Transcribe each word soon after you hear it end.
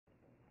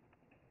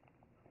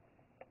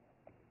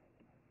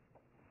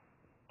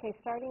Okay,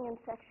 starting in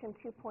section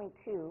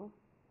 2.2,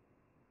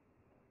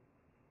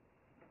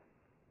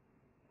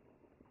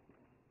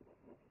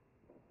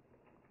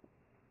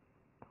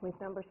 with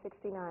number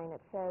 69,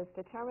 it says,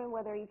 determine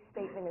whether each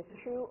statement is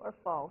true or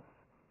false,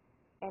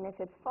 and if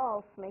it's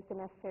false, make the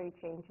necessary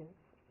changes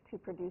to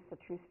produce a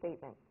true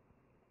statement.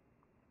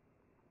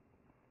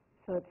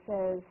 So it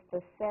says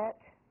the set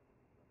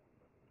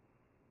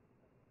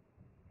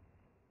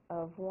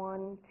of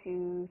 1,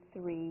 2,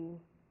 3, ...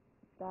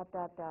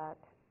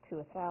 to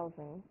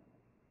 1,000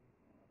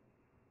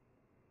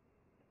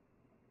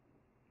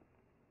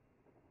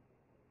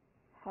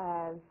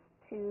 has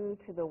 2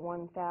 to the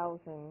 1,000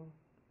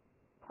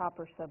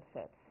 proper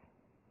subsets.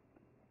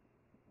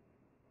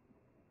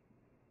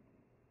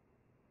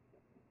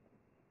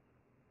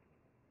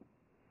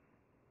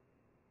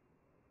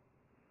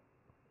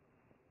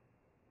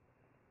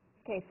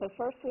 Okay, so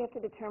first we have to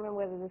determine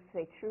whether this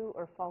is a true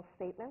or false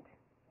statement.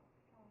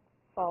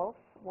 False.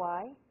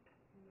 Why?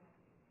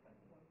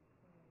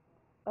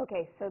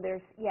 Okay, so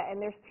there's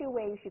two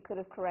ways you could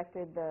have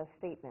corrected the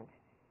statement.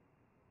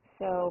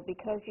 So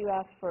because you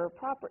asked for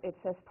proper, it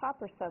says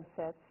proper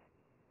subsets,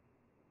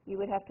 you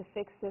would have to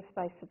fix this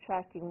by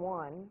subtracting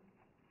 1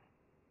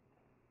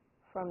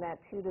 from that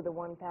 2 to the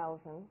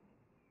 1,000.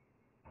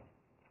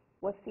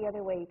 What's the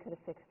other way you could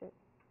have fixed it?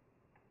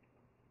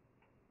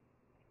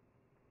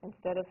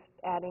 Instead of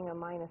adding a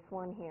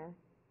 -1 here.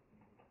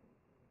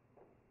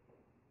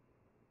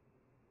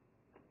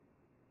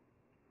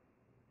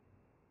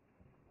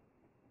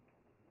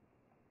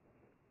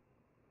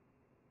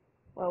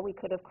 Well, we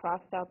could have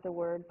crossed out the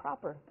word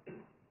proper,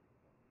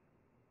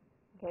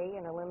 okay,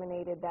 and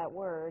eliminated that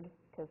word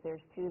because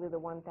there's 2 to the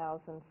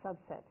 1,000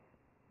 subsets.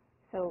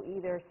 So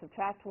either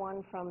subtract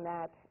 1 from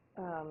that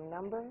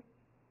number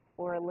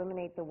or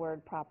eliminate the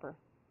word proper.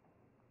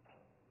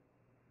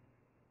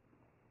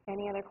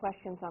 Any other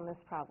questions on this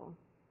problem?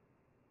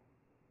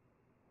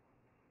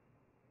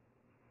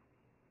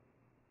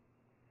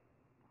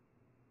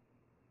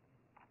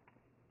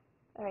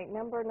 All right,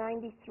 number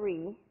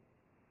 93.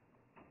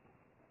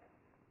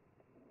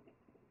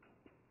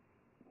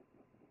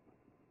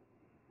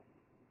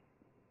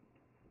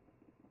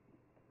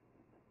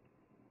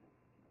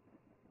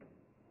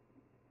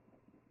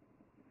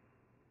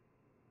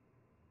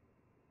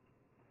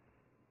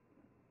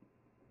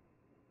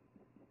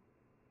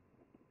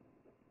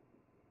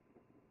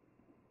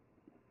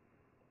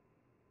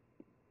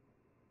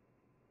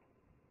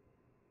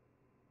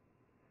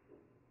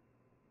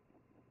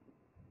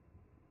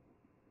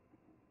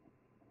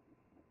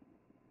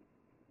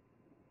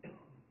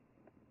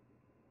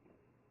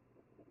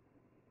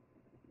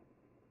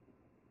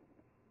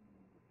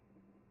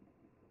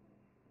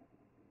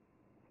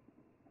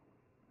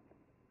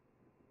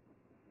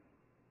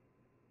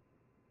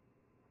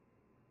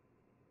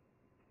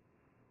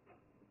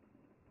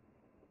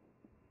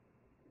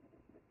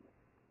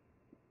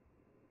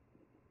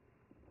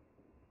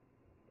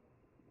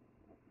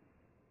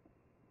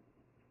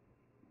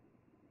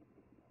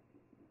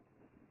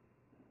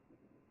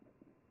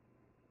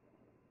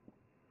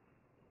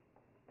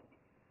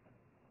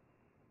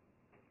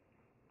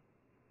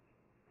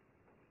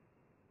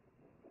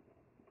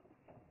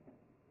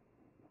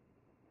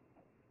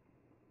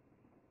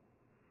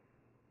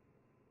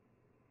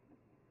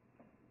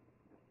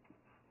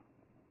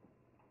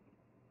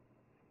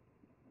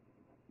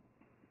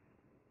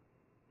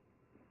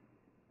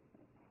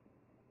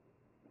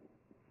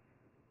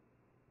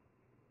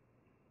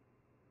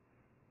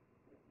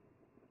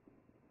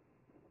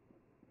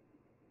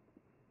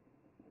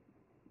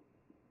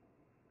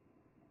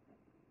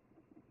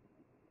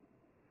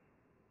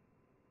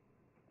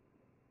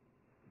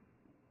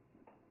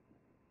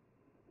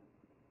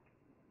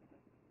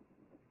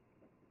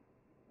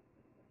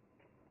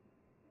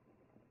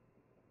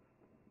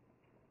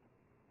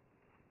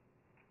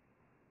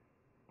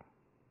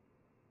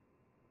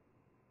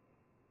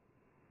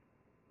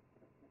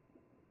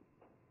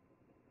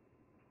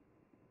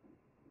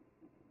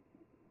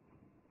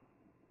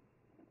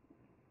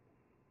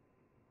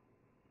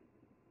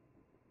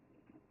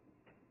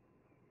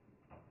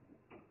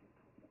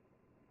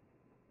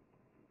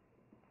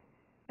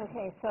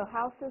 Okay, so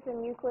houses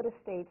in Euclid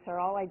Estates are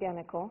all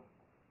identical.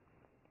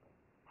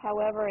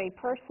 However, a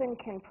person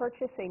can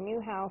purchase a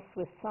new house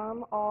with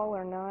some, all,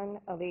 or none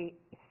of a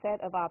set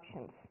of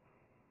options.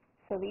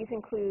 So these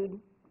include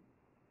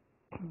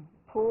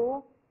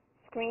pool,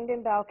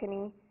 screened-in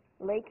balcony,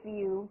 lake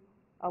view,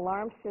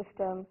 alarm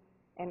system,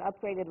 and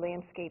upgraded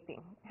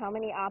landscaping. How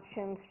many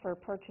options for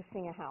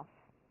purchasing a house?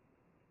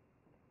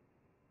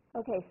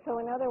 Okay, so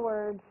in other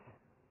words,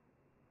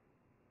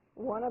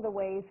 one of the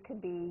ways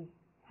could be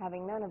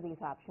having none of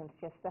these options,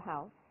 just the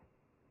house,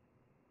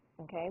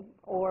 okay?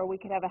 Or we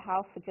could have a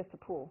house with just a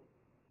pool,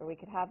 or we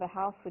could have a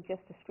house with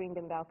just a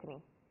screened-in balcony,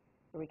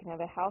 or we can have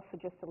a house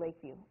with just a lake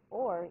view,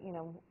 or, you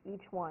know,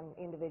 each one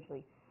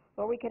individually.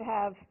 Or we could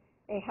have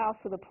a house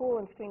with a pool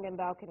and screened-in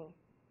balcony,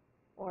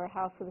 or a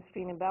house with a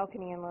screened-in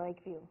balcony and a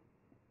lake view,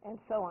 and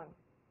so on.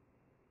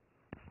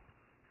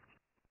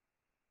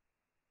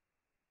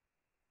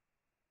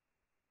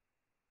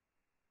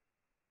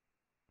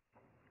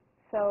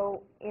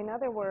 So, in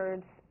other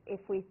words,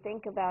 if we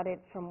think about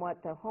it from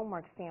what the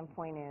homework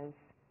standpoint is,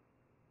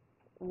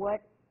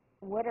 what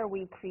are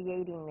we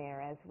creating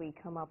there as we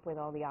come up with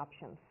all the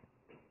options?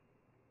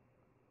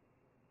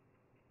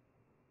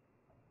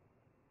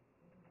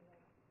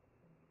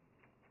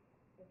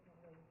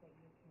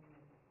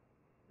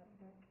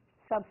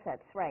 Subsets,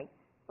 right.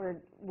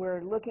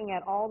 We're looking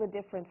at all the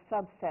different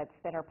subsets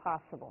that are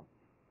possible.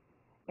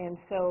 And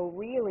so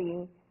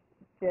really,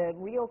 the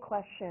real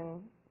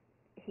question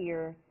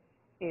here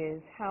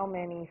is how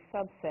many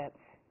subsets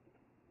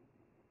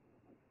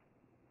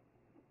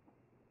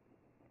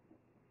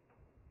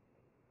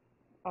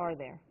are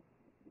there?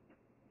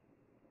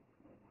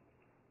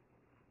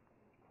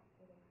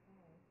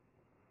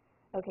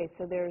 Okay,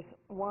 so there's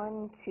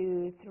 1,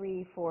 2,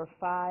 3, 4,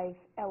 5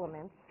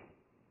 elements.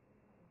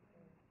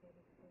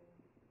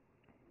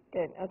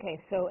 Good. Okay,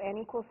 so n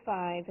equals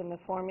 5, and the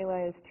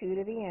formula is 2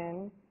 to the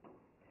n,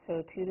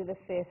 so 2 to the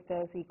 5th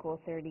does equal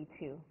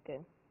 32.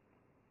 Good.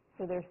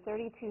 So there's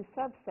 32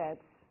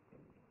 subsets,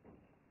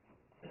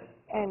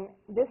 and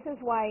this is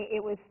why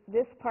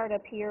this part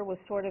up here was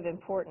sort of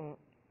important,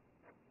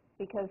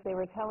 because they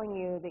were telling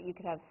you that you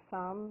could have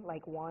some,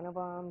 like 1 of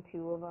them,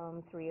 2 of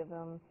them, 3 of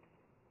them,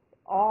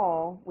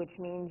 all, which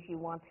means you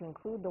want to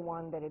include the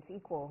one that is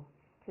equal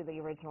to the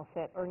original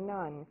set, or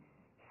none.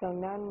 So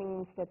none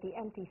means that the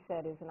empty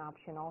set is an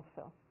option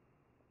also.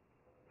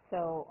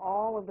 So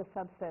all of the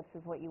subsets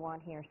is what you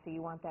want here, so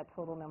you want that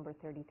total number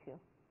 32.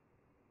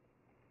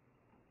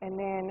 And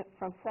then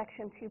from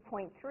section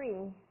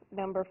 2.3,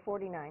 number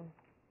 49.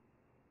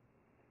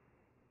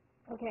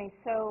 Okay,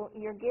 so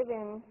you're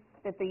given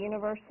that the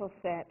universal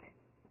set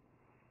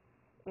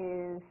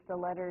is the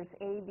letters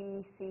A,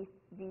 B, C,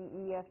 D,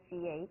 E, F,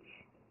 G, H.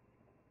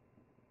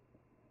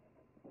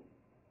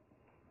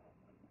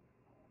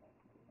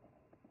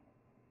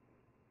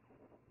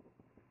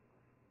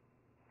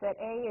 Set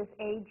A is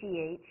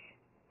AGH.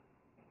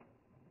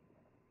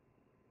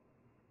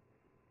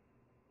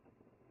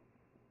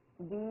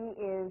 B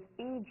is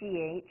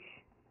BGH.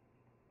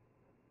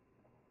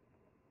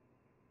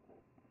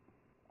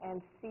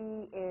 And C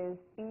is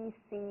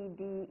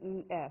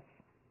BCDEF.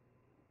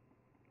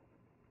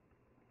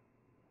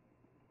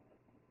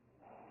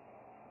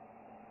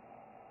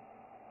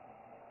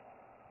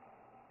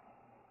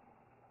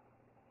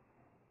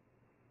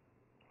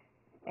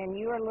 And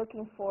you are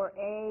looking for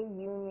A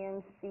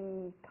union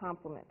C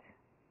complement.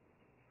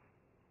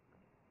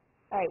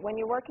 All right, when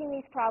you're working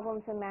these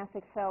problems in Math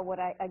Excel,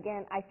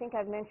 I think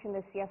I've mentioned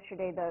this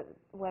yesterday,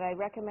 what I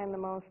recommend the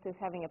most is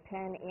having a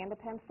pen and a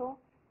pencil,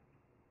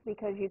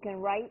 because you can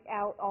write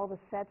out all the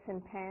sets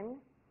in pen,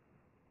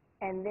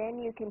 and then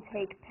you can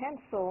take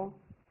pencil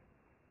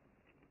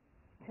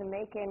to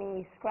make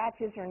any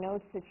scratches or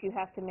notes that you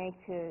have to make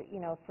to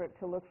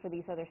look for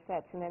these other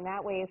sets. And then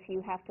that way, if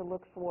you have to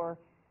look for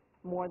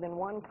more than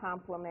one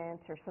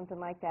complement or something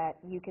like that,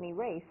 you can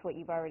erase what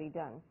you've already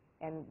done,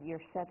 and your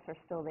sets are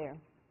still there.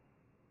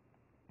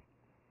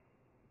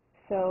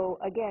 So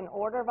again,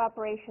 order of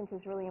operations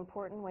is really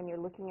important when you're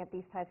looking at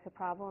these types of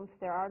problems.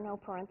 There are no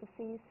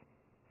parentheses,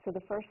 so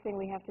the first thing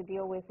we have to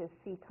deal with is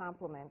C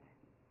complement.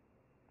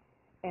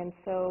 And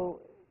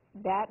so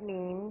that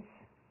means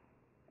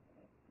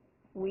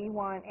we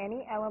want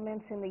any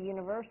elements in the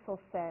universal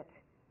set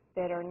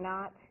that are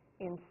not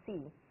in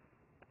C.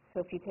 So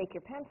if you take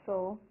your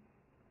pencil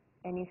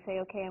and you say,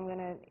 okay, I'm going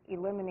to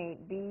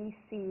eliminate B,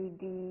 C,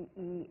 D,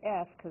 E,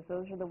 F, because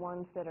those are the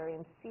ones that are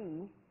in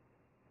C.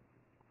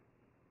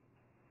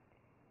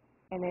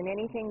 And then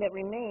anything that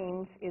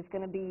remains is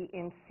going to be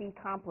in C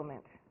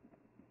complement.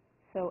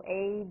 So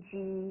A,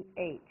 G,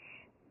 H.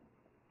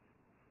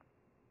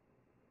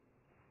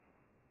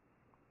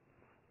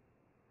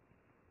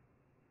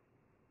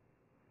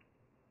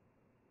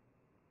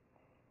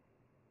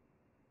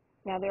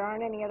 Now, there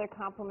aren't any other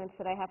complements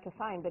that I have to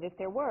find, but if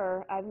there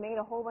were, I've made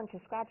a whole bunch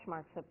of scratch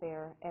marks up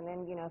there, and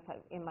then,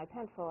 in my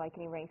pencil, I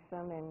can erase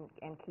them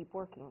and keep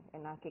working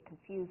and not get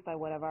confused by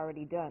what I've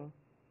already done.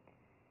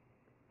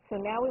 So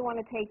now we want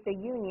to take the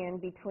union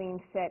between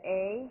set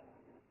A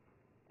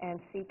and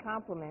C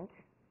complement,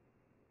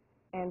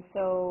 and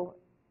so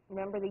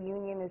remember the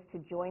union is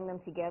to join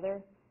them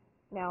together.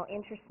 Now,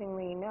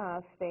 interestingly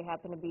enough, they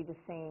happen to be the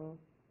same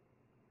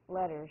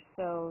letters,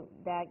 so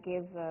that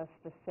gives us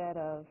the set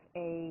of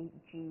A,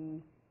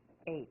 G,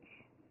 H.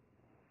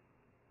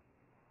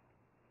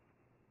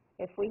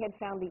 If we had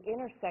found the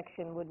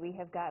intersection, would we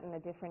have gotten a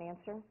different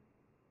answer?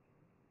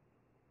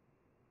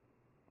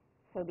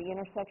 So the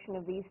intersection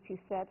of these two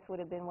sets would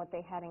have been what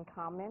they had in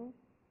common,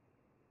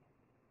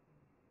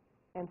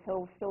 and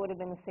so still would have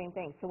been the same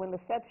thing. So when the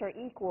sets are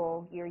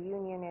equal, your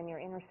union and your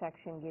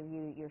intersection give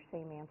you your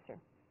same answer.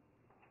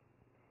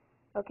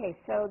 Okay,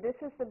 so this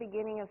is the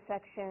beginning of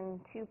section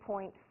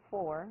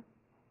 2.4.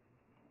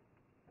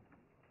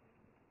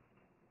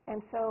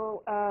 And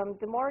so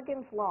De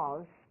Morgan's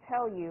laws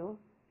tell you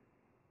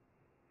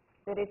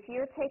that if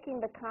you're taking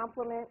the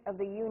complement of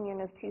the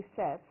union of two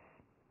sets,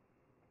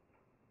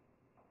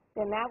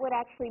 then that would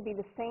actually be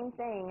the same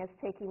thing as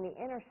taking the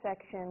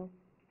intersection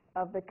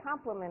of the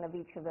complement of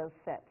each of those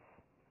sets.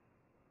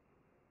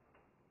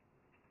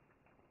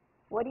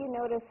 What do you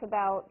notice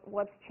about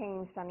what's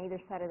changed on either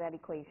side of that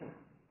equation?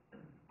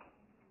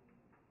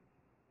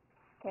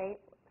 Okay,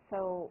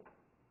 so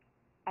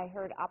I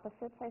heard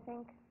opposites, I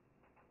think.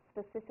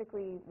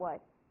 Specifically what?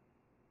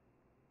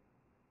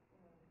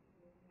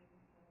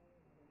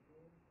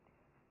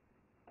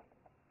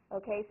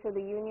 Okay, so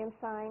the union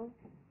sign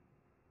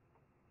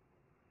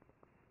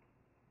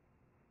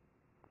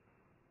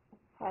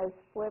has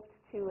flipped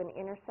to an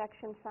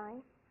intersection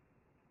sign.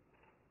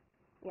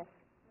 Yes.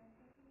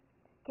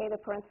 Okay, the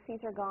parentheses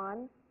are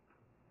gone,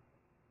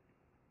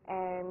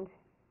 and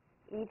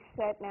each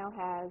set now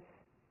has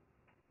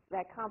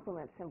that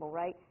complement symbol,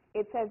 right?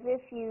 It's as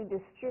if you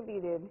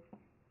distributed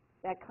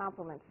that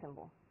complement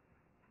symbol.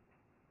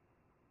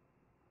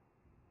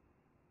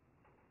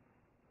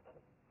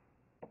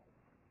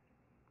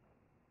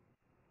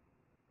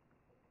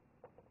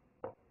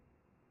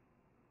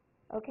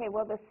 Okay,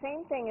 well, the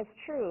same thing is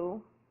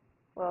true,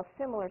 well,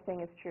 a similar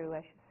thing is true,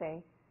 I should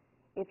say.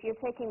 If you're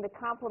taking the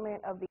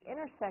complement of the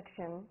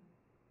intersection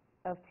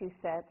of two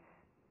sets,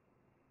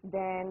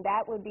 then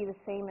that would be the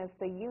same as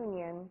the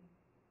union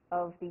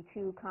of the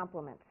two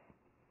complements.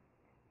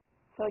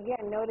 So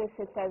again, notice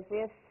it's as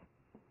if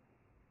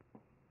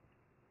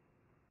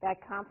that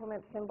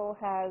complement symbol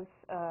has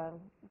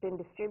been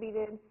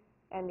distributed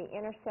and the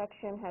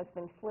intersection has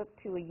been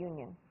flipped to a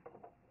union.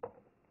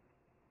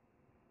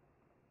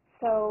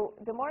 So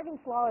De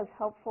Morgan's law is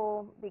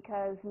helpful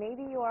because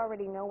maybe you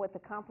already know what the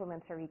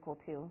complements are equal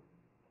to,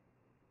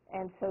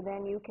 and so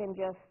then you can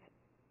just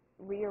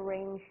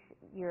rearrange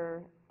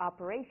your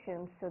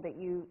operations so that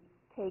you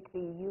take the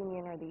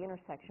union or the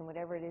intersection,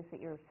 whatever it is that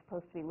you're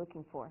supposed to be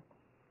looking for.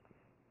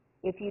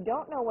 If you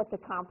don't know what the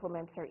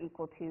complements are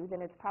equal to,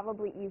 then it's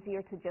probably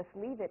easier to just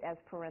leave it as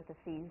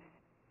parentheses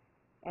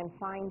and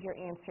find your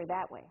answer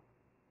that way.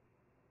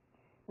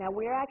 Now,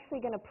 we're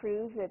actually going to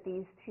prove that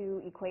these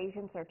two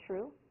equations are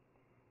true.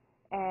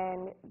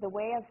 And the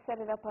way I've set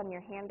it up on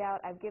your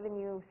handout, I've given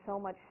you so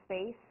much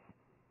space.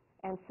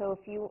 And so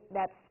if you,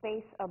 that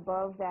space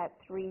above that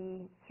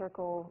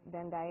 3-circle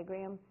Venn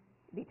diagram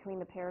between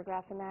the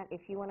paragraph and that,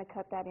 if you want to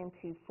cut that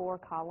into 4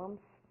 columns,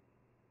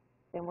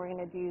 then we're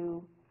going to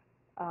do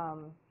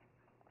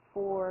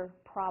 4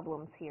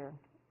 problems here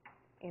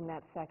in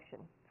that section.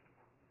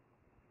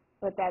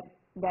 But that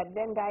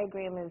Venn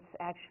diagram is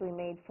actually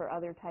made for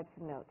other types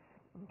of notes.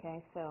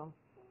 Okay, so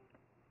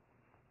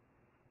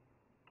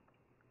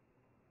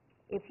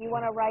if you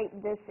want to write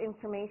this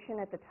information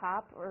at the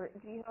top, or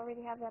do you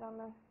already have that on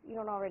the, you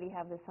don't already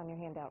have this on your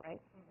handout,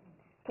 right?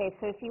 Okay,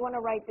 so if you want to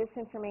write this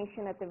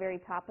information at the very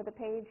top of the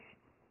page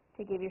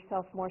to give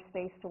yourself more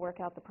space to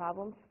work out the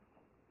problems.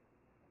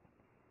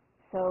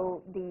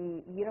 So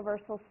the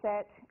universal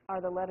set are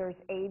the letters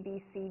A,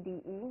 B, C,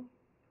 D, E.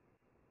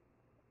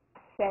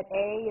 Set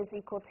A is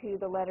equal to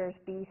the letters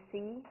B,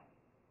 C,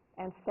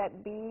 and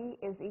set B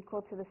is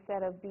equal to the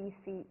set of B,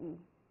 C, E.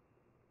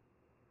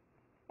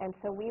 And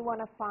so we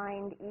want to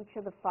find each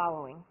of the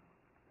following.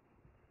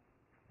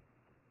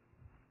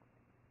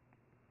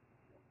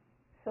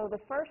 So the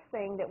first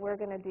thing that we're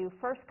going to do,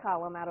 first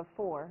column out of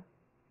 4,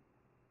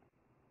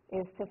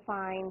 is to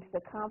find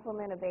the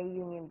complement of A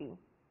union B.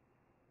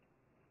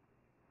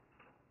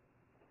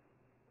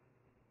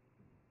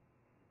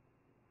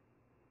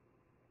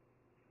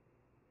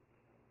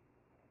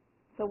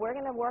 So we're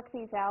going to work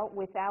these out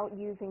without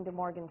using De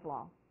Morgan's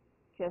law,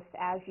 just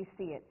as you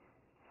see it.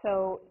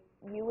 So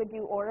you would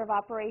do order of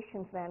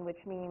operations then, which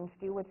means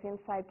do what's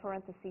inside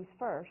parentheses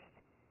first.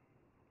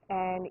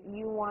 And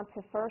you want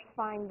to first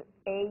find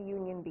A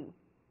union B.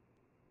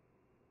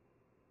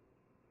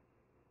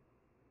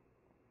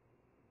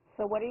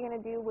 So what are you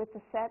going to do with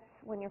the sets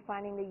when you're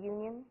finding the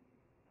union?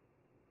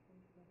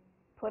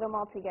 Put them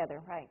all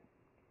together, right.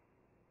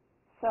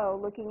 So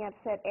looking at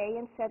set A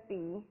and set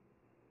B,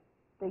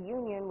 the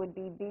union would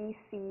be B,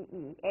 C,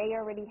 E. A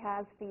already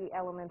has the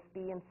elements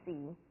B and C,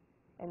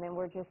 and then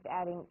we're just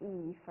adding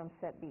E from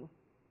set B.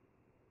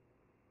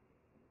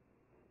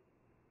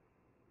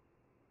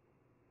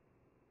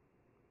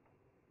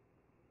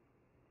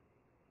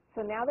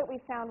 So now that we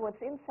found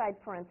what's inside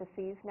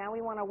parentheses, now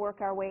we want to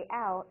work our way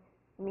out,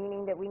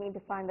 meaning that we need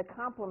to find the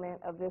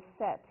complement of this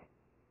set.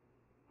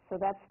 So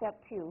that's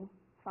step 2,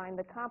 find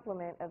the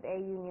complement of A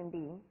union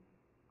B.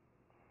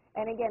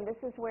 And again, this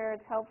is where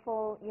it's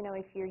helpful, you know,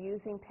 if you're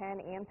using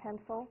pen and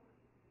pencil,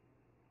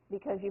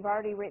 because you've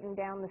already written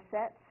down the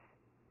sets.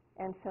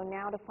 And so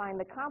now to find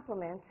the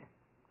complement,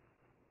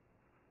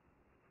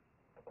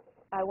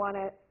 I want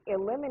to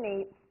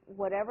eliminate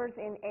whatever's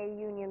in A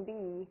union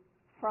B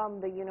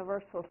from the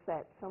universal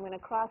set. So I'm going to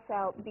cross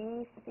out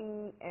B, C,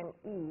 and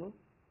E.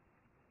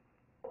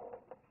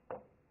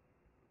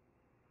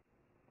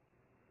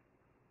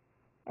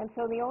 And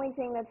so the only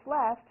thing that's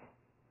left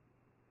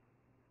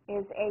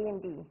is A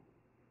and B.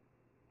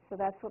 So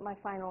that's what my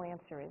final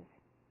answer is.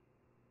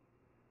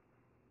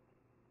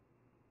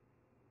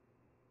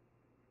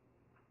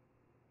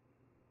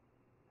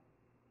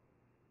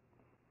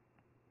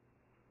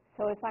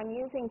 So if I'm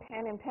using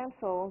pen and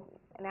pencil,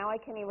 now I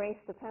can erase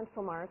the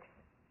pencil marks.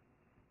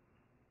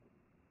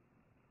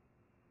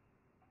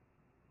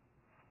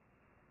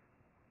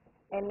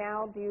 and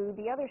now do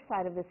the other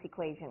side of this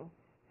equation.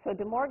 So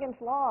De Morgan's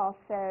law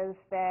says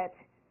that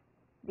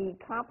the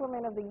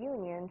complement of the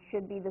union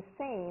should be the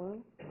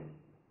same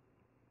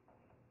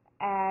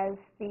as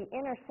the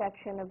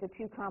intersection of the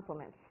two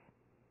complements.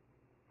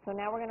 So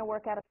now we're going to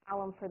work out a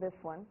column for this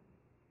one.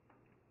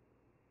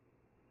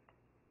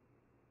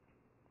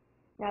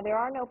 Now there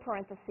are no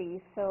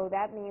parentheses, so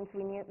that means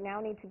we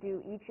now need to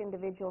do each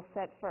individual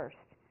set first.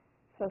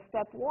 So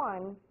step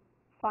 1,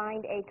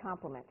 find a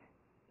complement.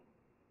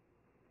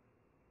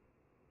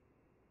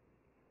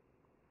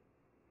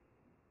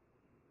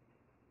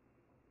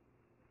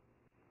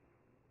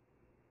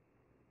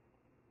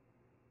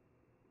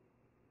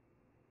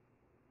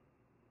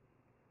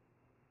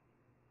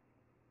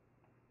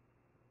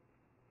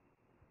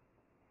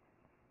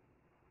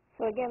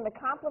 So again, the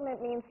complement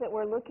means that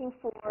we're looking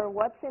for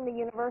what's in the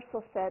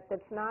universal set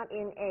that's not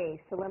in A.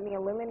 So let me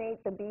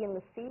eliminate the B and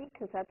the C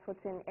because that's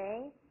what's in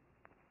A.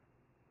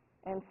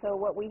 And so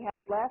what we have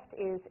left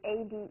is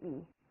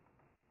ADE.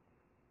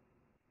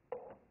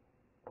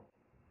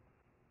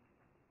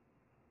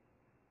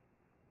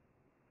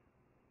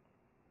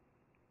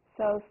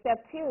 So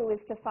step 2 is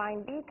to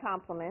find B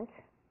complement.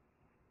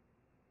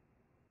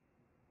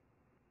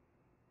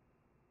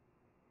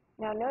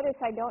 Now notice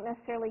I don't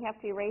necessarily have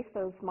to erase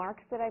those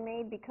marks that I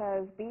made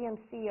because B and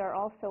C are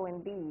also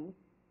in B.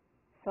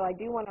 So I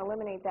do want to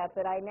eliminate that,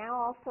 but I now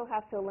also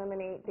have to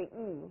eliminate the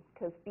E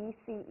because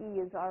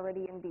BCE is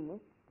already in B.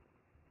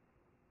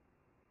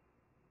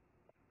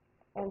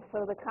 And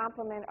so the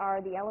complement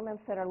are the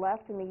elements that are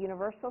left in the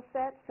universal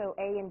set, so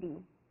A and D.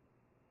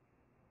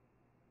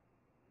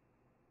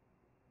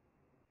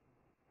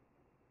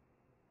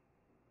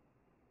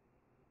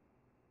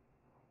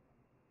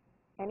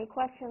 Any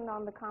question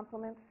on the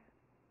complements?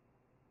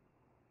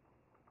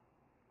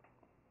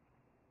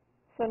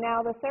 So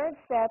now the third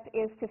step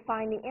is to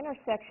find the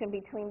intersection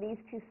between these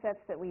two sets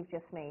that we've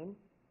just made.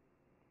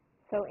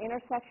 So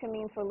intersection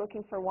means we're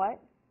looking for what?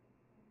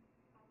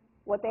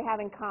 What they have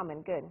in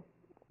common. Good.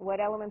 What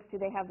elements do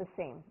they have the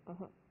same?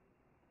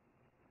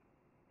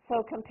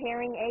 So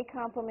comparing A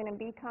complement and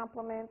B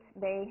complement,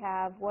 they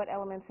have what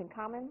elements in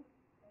common?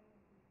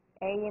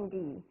 A and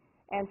D.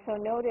 And so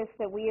notice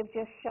that we have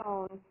just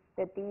shown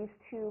that these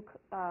two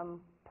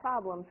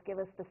problems give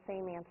us the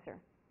same answer.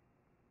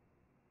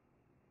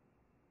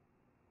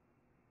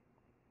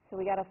 So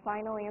we got a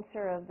final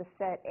answer of the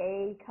set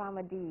A,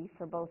 comma D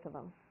for both of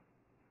them.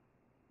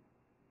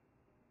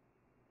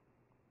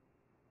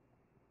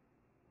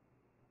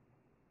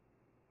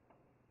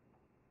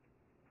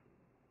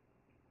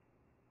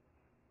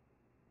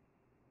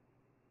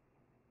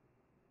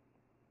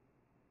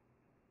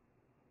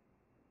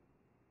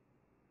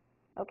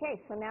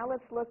 Okay, so now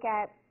let's look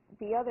at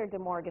the other De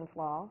Morgan's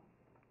law.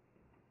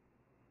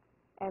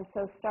 And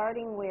so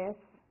starting with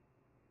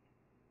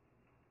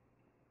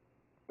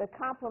the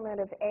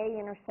complement of A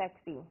intersect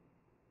B.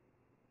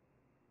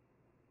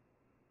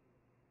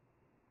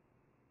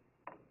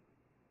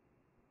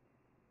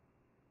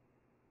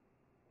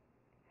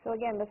 So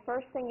again, the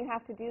first thing you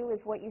have to do is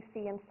what you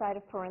see inside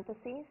of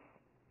parentheses.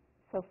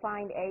 So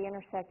find A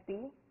intersect B.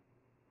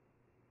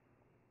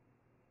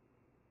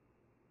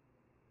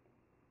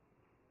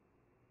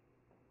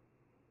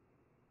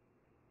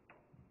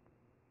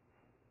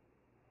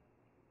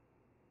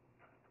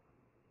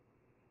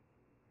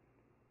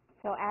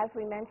 So as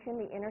we mentioned,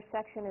 the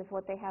intersection is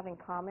what they have in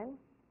common.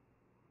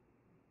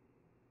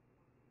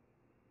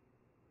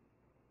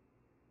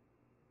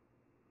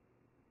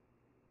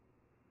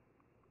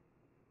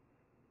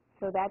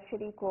 So that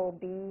should equal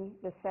B,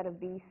 the set of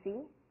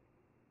BC.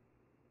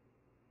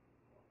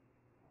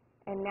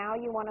 And now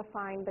you want to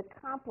find the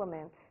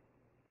complement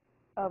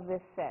of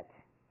this set.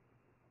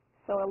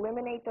 So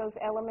eliminate those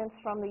elements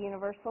from the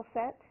universal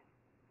set.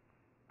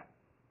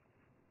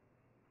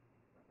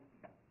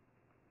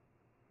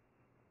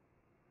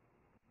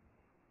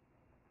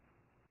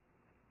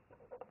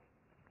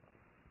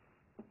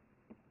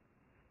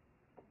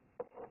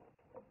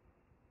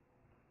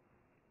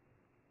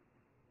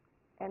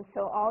 And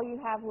so all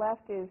you have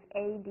left is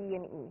A, D,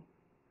 and E.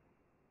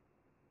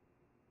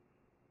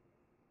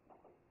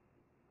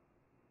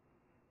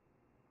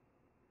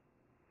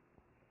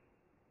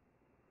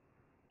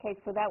 Okay,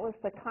 so that was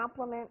the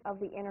complement of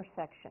the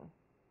intersection.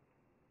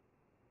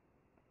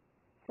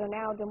 So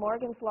now De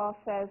Morgan's law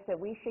says that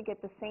we should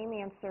get the same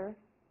answer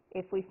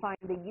if we find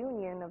the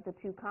union of the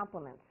two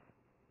complements.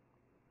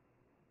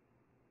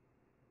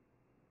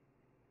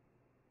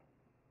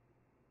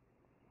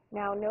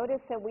 Now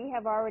notice that we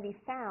have already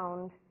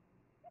found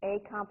A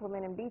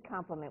complement and B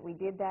complement. We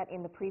did that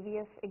in the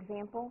previous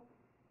example.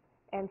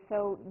 And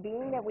so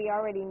being that we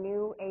already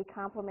knew A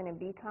complement and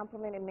B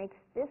complement, it makes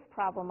this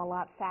problem a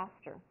lot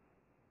faster.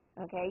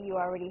 Okay, you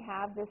already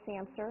have this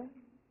answer.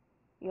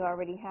 You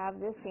already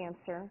have this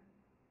answer.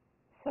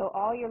 So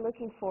all you're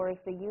looking for is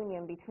the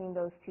union between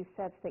those two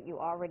sets that you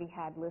already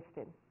had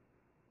listed.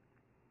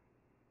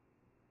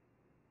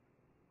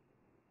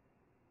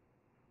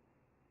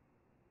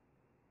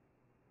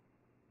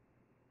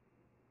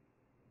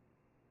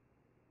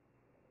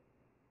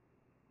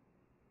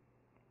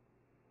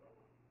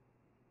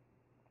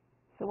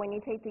 So when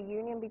you take the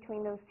union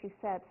between those two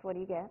sets, what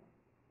do you get?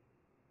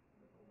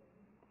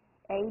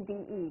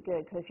 ADE,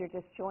 good, because you're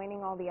just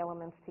joining all the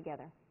elements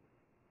together.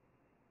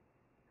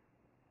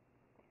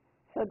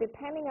 So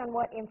depending on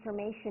what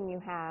information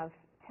you have,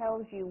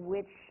 tells you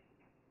which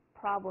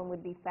problem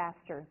would be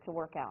faster to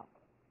work out.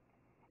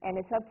 And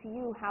it's up to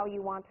you how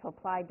you want to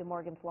apply De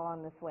Morgan's law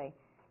in this way.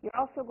 You're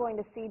also going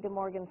to see De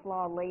Morgan's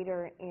law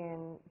later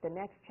in the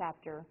next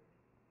chapter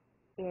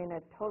in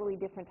a totally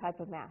different type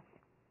of math.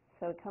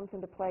 So it comes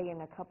into play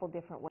in a couple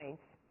different ways.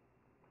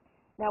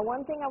 Now,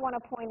 one thing I want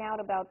to point out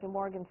about De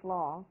Morgan's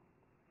law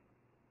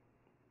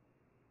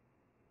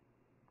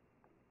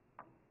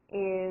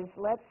is,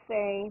 let's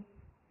say,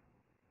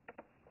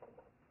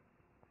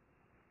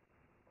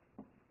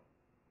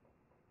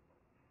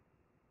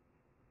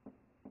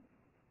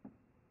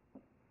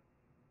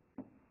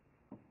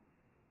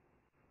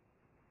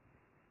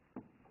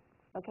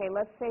 okay,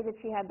 let's say that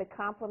you had the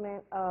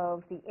complement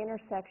of the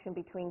intersection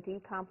between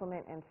D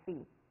complement and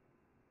C.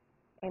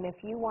 And if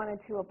you wanted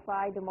to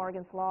apply De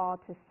Morgan's law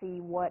to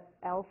see what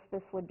else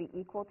this would be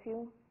equal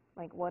to,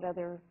 like what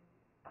other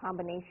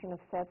combination of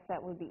sets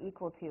that would be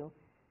equal to,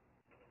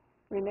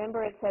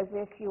 remember it's as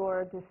if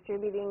you're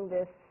distributing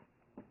this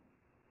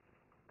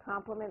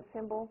complement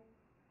symbol.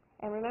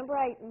 And remember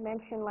I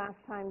mentioned last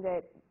time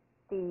that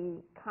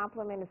the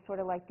complement is sort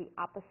of like the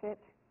opposite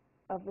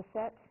of the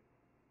set?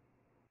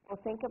 Well,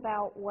 think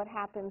about what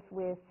happens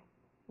with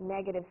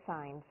negative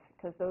signs,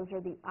 because those are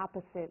the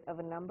opposite of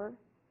a number.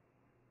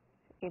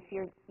 If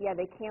you're, yeah,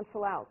 they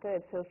cancel out,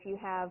 good. So if you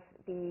have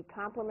the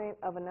complement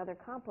of another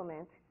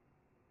complement,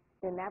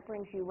 then that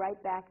brings you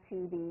right back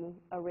to the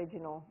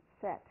original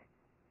set.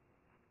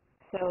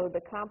 So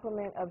the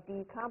complement of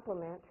D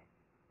complement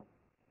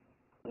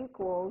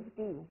equals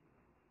D.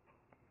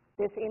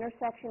 This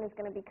intersection is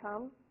going to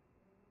become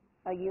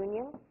a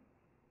union,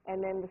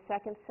 and then the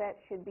second set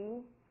should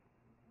be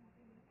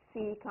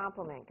C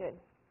complement, good.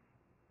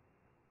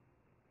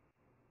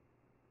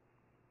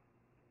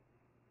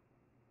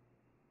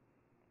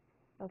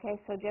 Okay,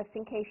 so just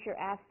in case you're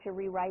asked to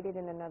rewrite it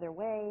in another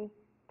way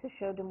to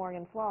show De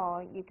Morgan's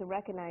law, you can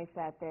recognize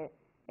that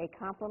a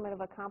complement of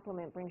a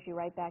complement brings you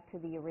right back to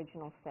the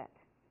original set.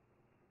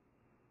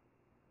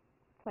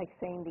 It's like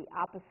saying the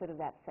opposite of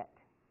that set.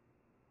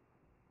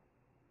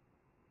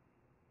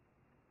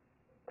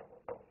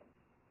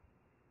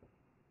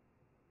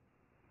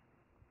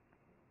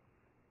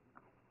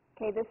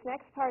 Okay, this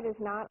next part is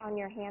not on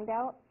your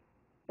handout,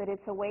 but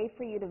it's a way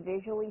for you to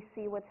visually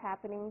see what's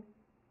happening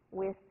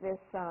with this,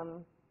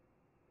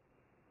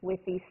 with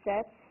these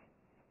sets.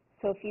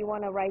 So if you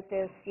want to write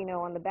this, you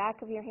know, on the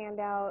back of your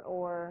handout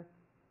or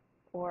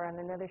on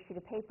another sheet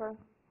of paper,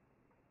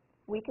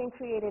 we can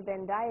create a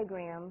Venn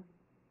diagram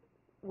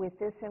with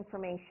this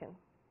information.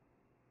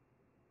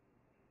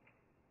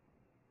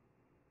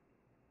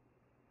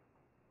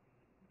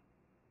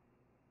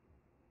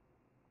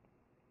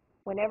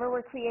 Whenever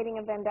we're creating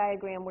a Venn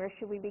diagram, where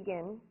should we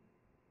begin?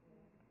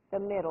 The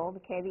middle,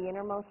 okay, the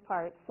innermost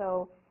part.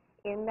 So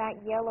in that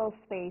yellow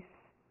space,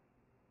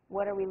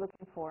 what are we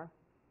looking for?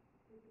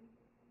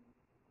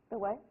 The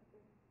what?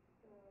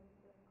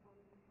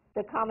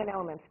 The common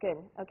elements, good.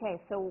 Okay,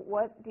 so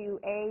what do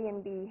A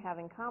and B have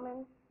in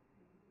common?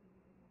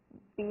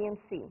 B and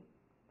C.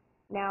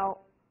 Now,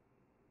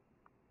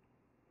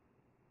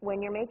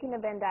 when you're making a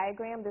Venn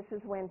diagram, this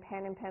is when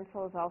pen and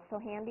pencil is also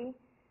handy,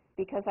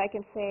 because I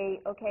can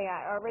say, okay,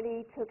 I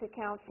already took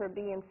account for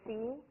B and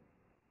C,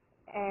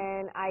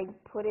 and I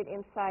put it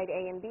inside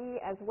A and B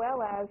as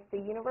well as the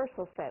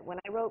universal set. When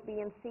I wrote B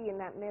and C in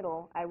that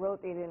middle, I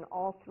wrote it in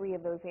all three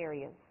of those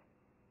areas.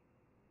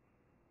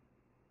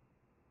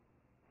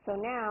 So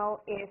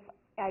now, if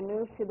I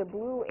move to the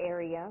blue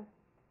area,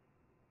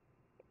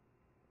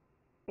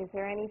 is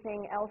there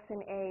anything else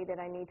in A that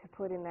I need to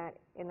put in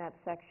that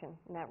section,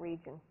 in that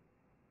region?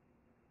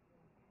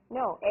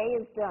 No, A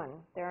is done.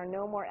 There are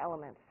no more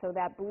elements. So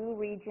that blue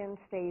region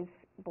stays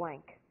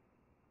blank.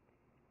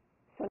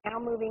 So now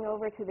moving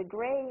over to the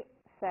gray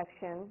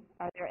section,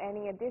 are there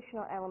any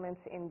additional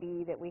elements in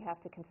B that we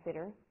have to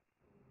consider?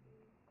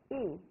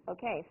 E.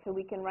 Okay, so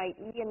we can write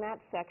E in that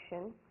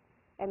section,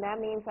 and that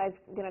means I'm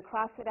going to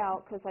cross it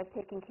out because I've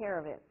taken care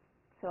of it.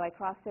 So I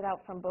crossed it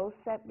out from both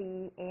set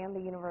B and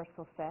the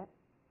universal set.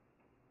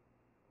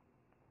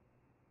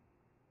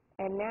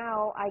 And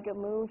now I can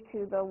move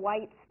to the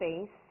white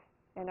space,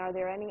 and are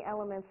there any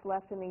elements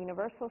left in the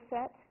universal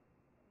set?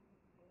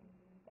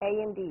 A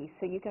and D.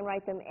 So you can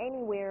write them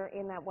anywhere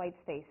in that white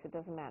space. It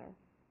doesn't matter.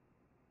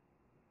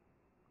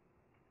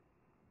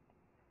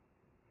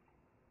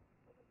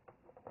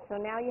 So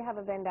now you have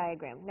a Venn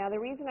diagram. Now the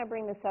reason I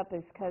bring this up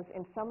is because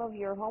in some of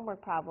your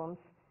homework problems,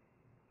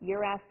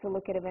 you're asked to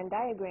look at a Venn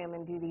diagram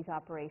and do these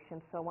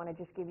operations. So I want to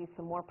just give you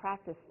some more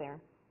practice there.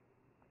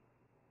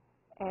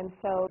 And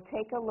so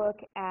take a look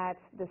at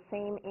the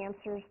same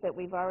answers that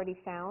we've already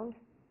found.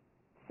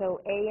 So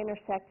A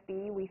intersect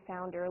B we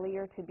found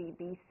earlier to be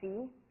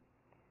BC.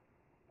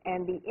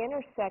 And the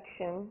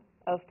intersection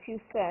of two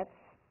sets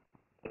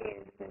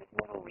is this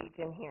little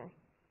region here.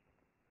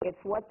 It's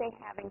what they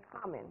have in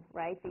common,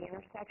 right? The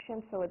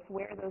intersection, so it's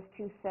where those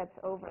two sets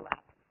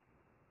overlap.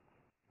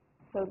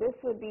 So this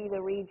would be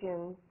the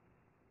region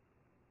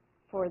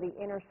for the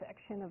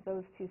intersection of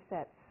those two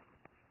sets.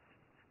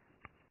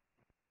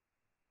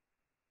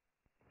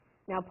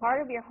 Now,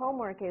 part of your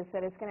homework is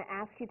that it's going to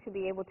ask you to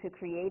be able to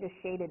create a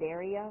shaded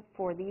area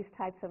for these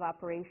types of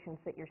operations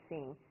that you're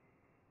seeing.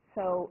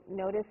 So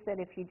notice that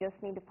if you just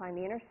need to find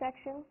the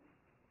intersection,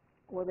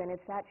 well, then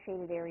it's that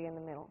shaded area in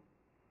the middle.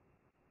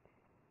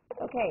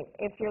 Okay,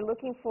 if you're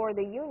looking for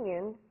the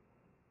union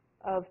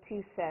of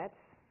two sets,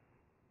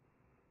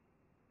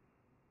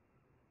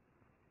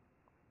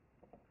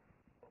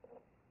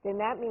 then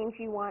that means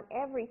you want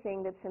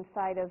everything that's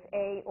inside of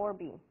A or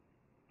B.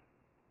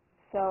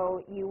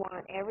 So you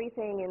want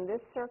everything in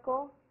this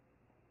circle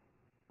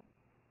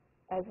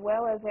as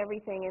well as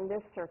everything in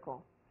this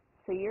circle.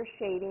 So you're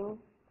shading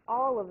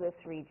all of this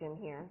region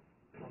here.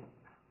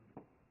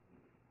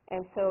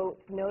 And so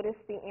notice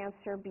the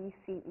answer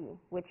BCE,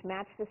 which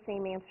match the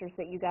same answers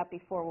that you got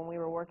before when we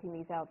were working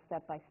these out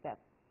step by step.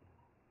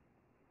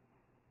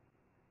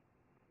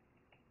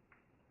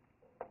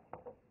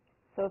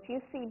 So if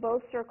you see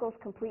both circles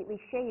completely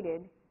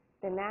shaded,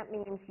 then that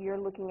means you're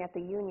looking at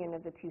the union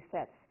of the two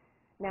sets.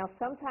 Now,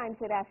 sometimes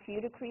it asks you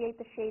to create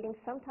the shading.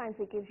 Sometimes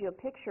it gives you a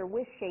picture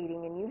with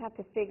shading, and you have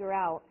to figure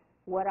out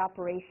what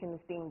operation is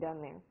being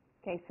done there.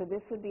 Okay, so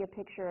this would be a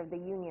picture of the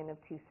union of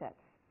two sets.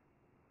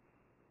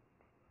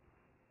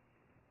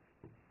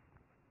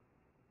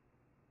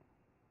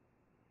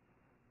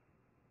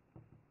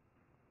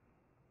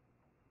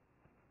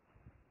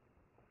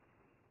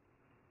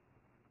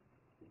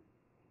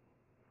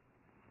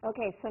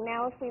 Okay, so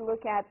now if we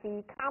look at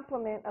the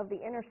complement of the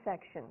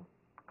intersection.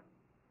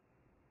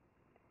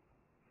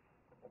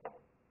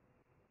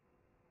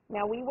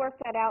 Now we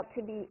worked that out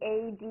to be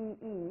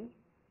ADE,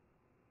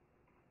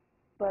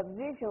 but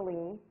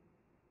visually,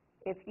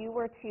 if you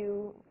were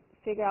to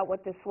figure out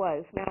what this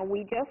was, now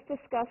we just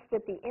discussed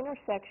that the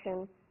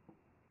intersection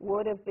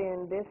would have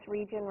been this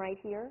region right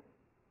here.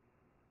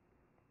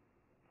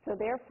 So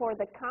therefore,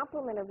 the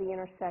complement of the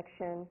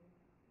intersection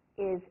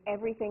is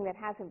everything that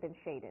hasn't been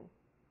shaded.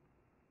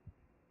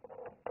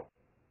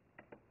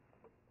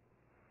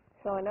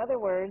 So in other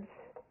words,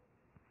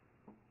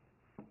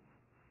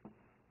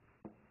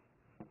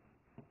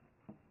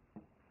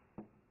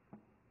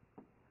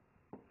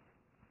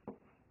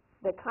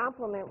 the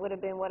complement would have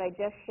been what I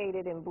just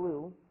shaded in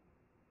blue,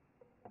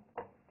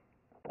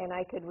 and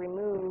I could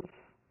remove,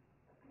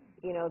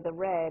 you know, the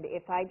red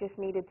if I just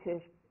needed to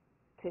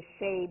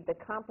shade the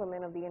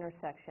complement of the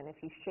intersection. If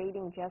you're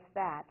shading just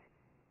that,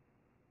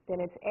 then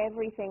it's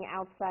everything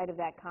outside of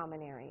that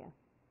common area.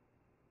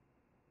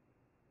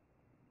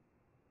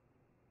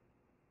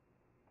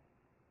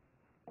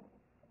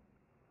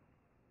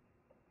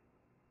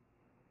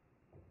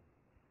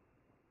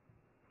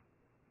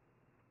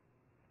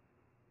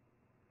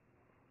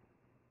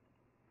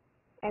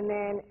 And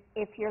then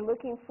if you're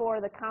looking for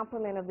the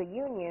complement of the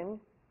union,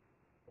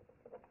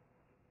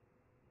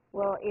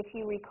 well, if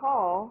you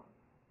recall,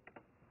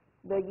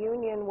 the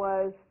union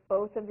was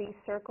both of these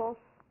circles,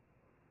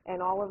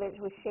 and all of it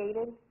was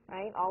shaded,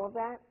 right, all of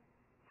that.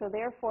 So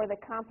therefore, the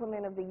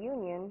complement of the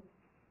union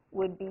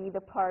would be the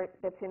part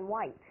that's in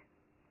white.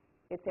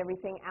 It's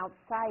everything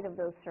outside of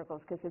those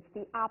circles, because it's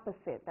the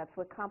opposite. That's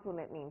what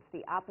complement means,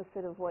 the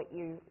opposite of what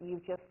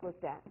you've just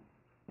looked at.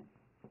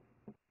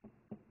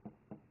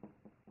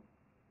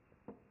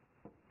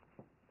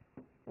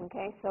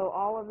 Okay, so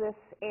all of this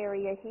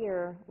area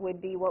here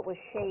would be what was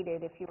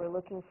shaded if you were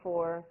looking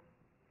for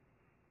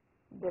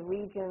the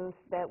regions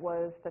that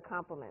was the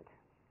complement.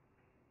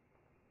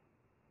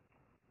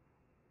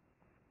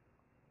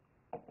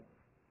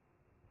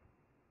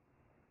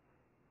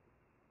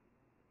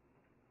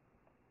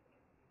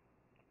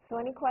 So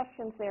any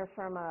questions there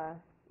from a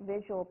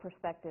visual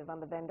perspective on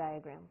the Venn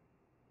diagram?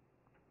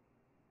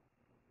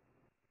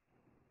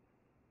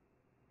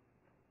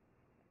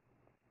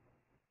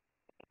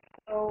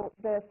 So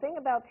the thing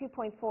about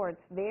 2.4,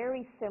 it's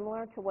very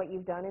similar to what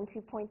you've done in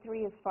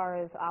 2.3 as far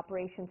as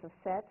operations of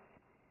sets.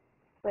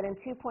 But in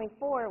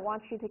 2.4, it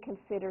wants you to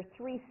consider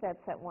 3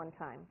 sets at one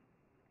time.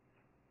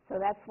 So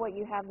that's what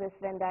you have this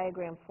Venn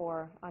diagram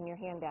for on your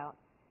handout.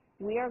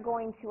 We are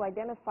going to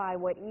identify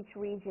what each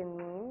region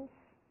means.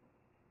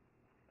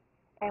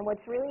 And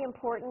what's really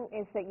important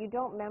is that you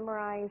don't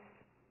memorize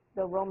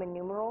the Roman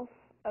numerals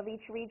of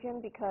each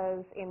region,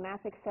 because in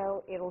Math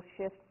Excel, it'll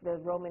shift the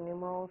Roman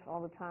numerals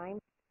all the time.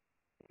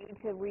 You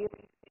need to really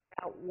figure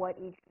out what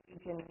each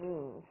region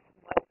means,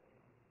 what it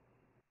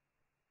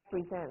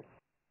represents.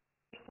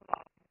 First of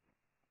all,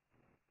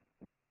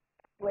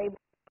 label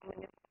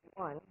Roman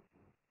numeral 1.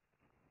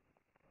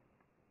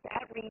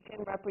 That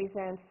region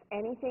represents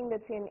anything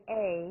that's in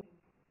A,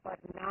 but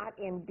not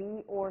in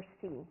B or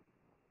C.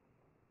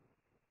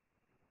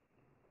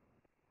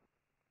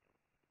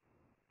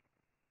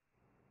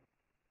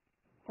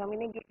 So I'm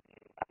going to give you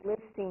a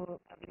listing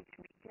of each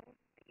region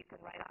that you can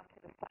write off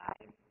to the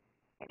side.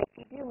 And if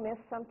you do miss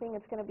something,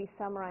 it's going to be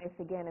summarized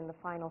again in the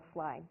final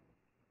slide.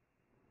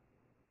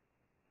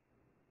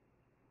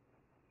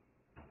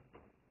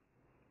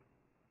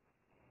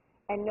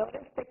 And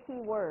notice the key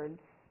words.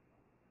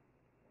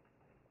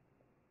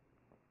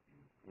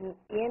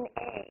 In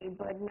A,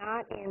 but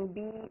not in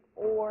B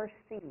or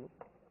C.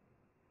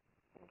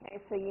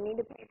 Okay, so you need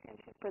to pay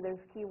attention for those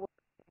key words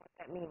and what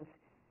that means.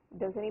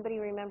 Does anybody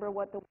remember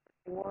what the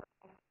word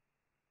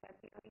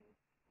is?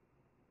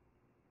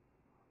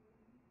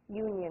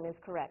 Union is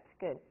correct.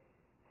 Good.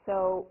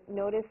 So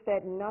notice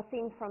that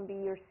nothing from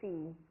B or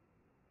C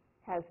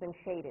has been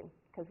shaded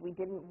because we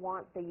didn't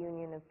want the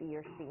union of B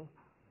or C.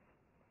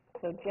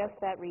 So just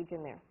that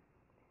region there.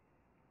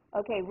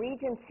 Okay,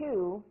 region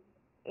 2,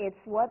 it's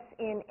what's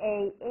in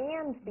A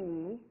and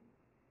B,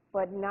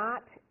 but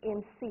not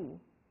in C.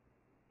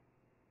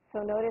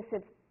 So notice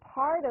it's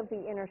part of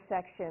the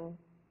intersection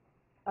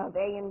of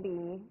A and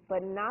B,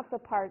 but not the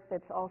part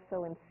that's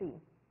also in C.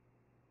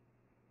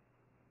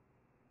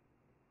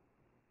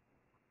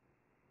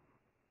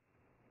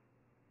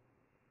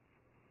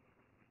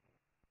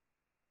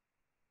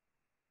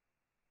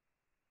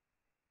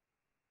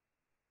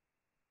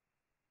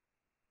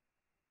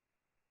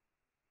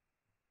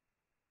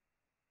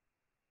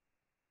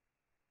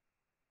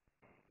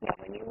 Now,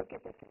 when you look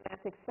at this in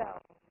Math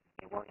Excel,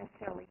 it won't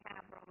necessarily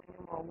have Roman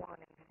numeral 1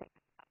 in the same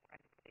spot where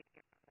I put it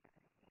here on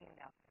the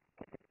handout,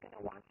 because it's going to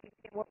want you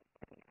to work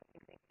with these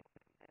things,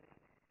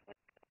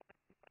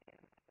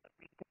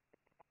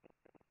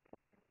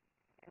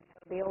 and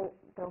so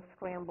they'll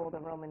scramble the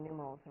Roman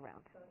numerals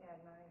around.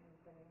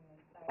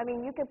 I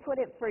mean, you could put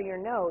it for your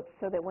notes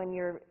so that when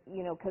you're,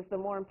 because the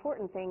more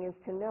important thing is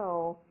to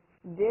know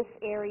this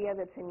area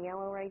that's in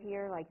yellow right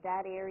here, like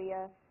that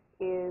area,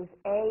 is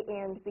A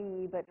and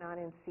B, but not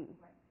in C.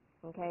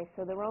 Right. Okay,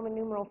 so the Roman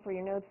numeral for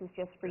your notes is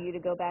just for you to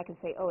go back and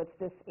say, oh, it's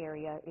this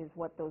area is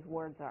what those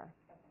words are.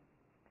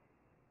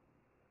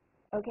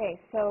 Okay,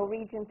 so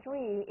region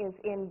 3 is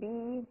in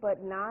B,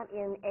 but not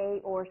in A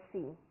or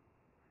C.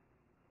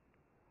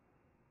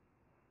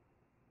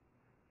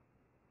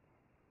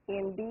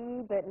 In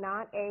B, but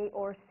not A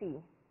or C.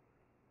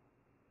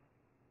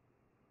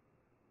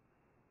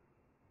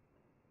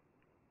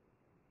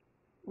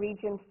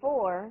 Region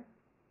 4,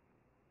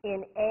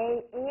 in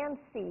A and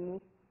C,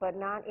 but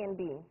not in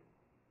B.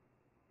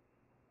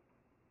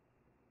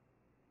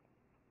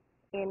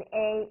 In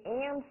A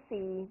and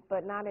C,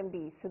 but not in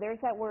B. So there's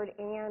that word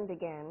and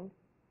again.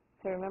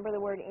 So remember the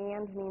word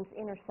and means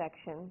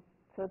intersection.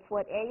 So it's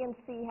what A and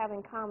C have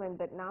in common,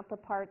 but not the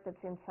part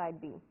that's inside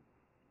B.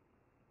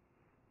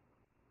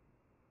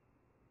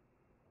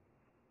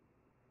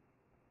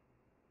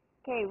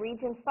 Okay,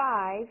 region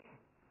 5,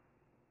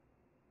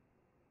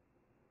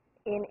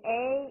 in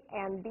A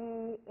and B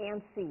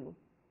and C.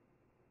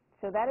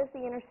 So that is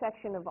the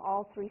intersection of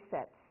all three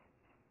sets.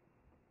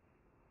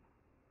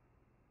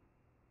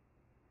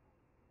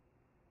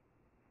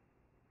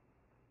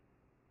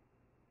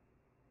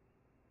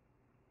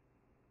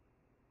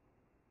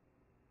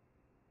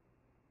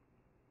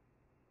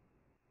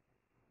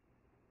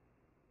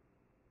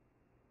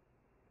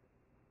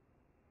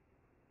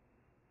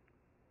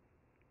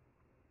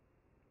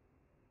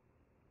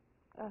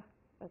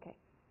 Okay.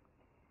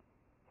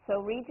 So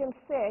region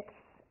 6,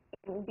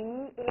 in B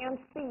and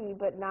C,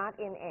 but not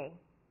in A.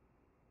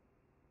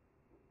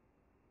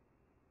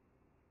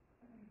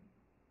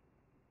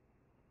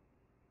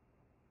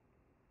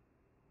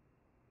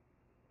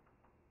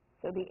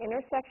 So the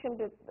intersection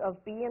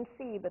of B and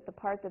C, but the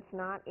part that's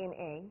not in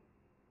A.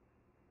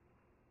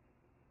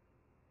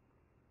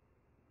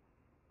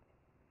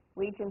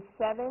 Region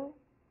 7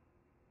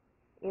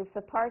 is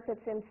the part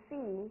that's in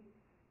C,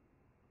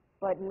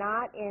 but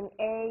not in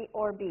A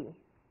or B.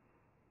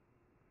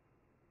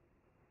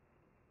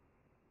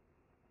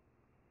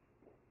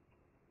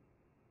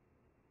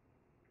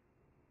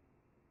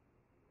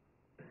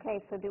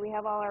 Okay, so do we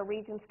have all our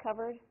regions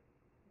covered?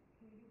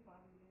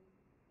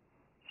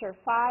 Sure.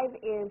 5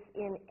 is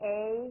in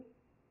A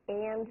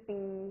and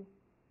B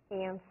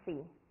and C.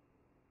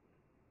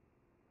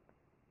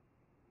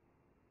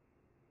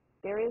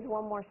 There is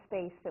one more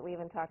space that we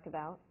haven't talked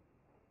about.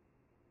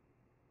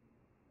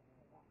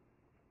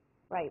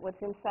 Right,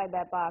 what's inside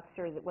that box,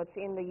 or what's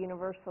in the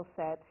universal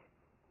set.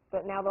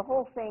 But now the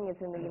whole thing is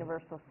in the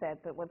universal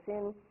set,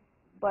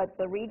 but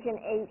the region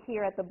 8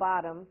 here at the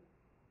bottom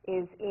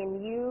is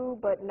in U,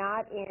 but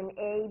not in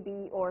A,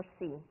 B, or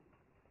C.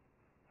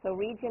 So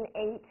region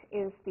 8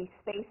 is the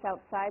space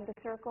outside the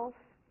circles,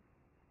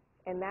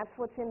 and that's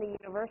what's in the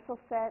universal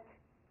set,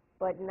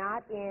 but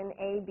not in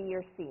A, B,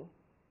 or C.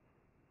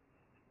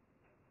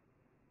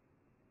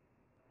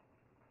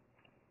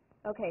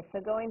 Okay, so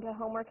going to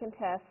homework and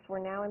tests, we're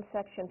now in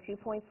section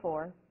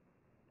 2.4.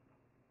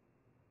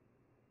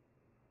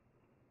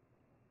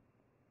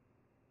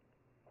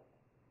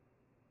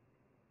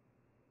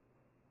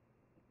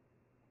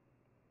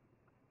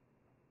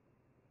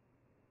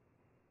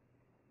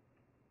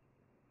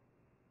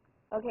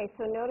 Okay,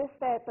 so notice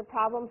that the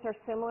problems are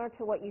similar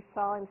to what you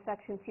saw in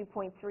section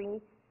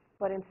 2.3,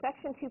 but in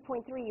section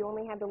 2.3 you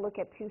only had to look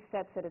at 2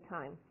 sets at a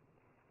time.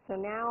 So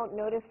now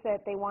notice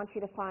that they want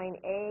you to find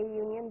A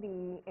union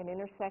B and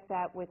intersect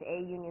that with A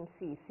union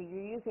C. So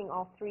you're using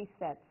all 3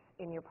 sets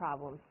in your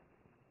problems.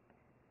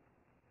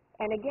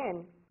 And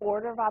again,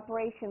 order of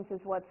operations is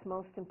what's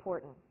most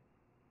important.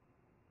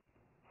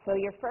 So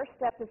your first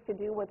step is to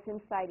do what's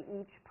inside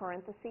each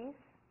parentheses.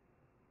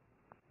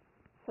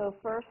 So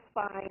first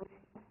find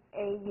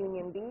A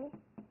union B.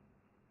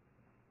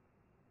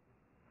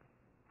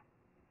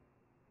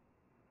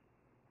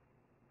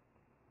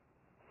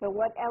 So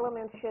what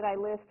elements should I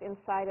list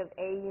inside of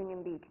A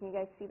union B? Can you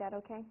guys see that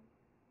okay?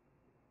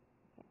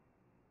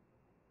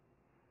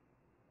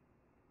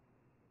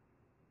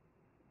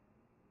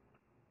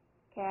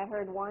 Okay, I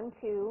heard 1,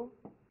 2,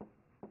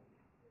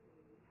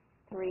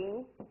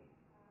 3,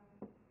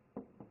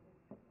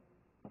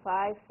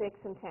 5, 6,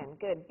 and 10.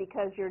 Good,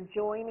 because you're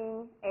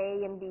joining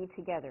A and B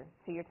together.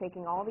 So you're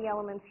taking all the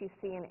elements you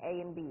see in A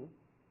and B.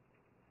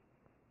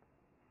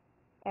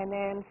 And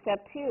then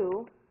step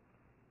 2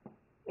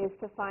 is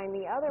to find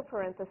the other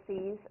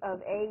parentheses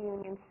of A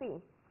union C.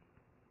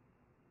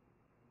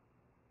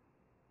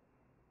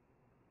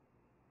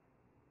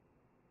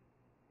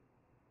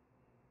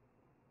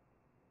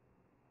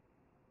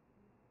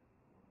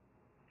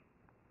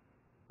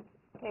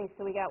 Okay,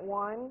 so we got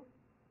 1,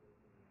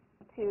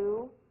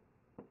 2,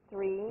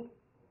 3,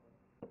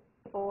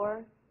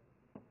 4,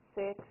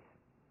 6,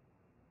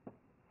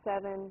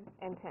 7,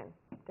 and 10.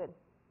 Good.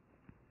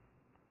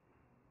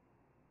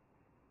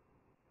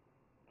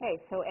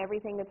 Okay, so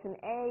everything that's in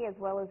A as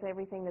well as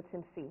everything that's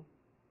in C.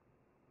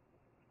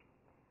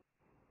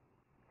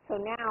 So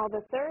now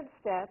the third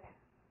step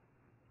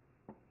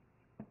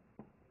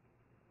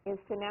is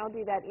to now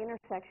do that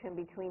intersection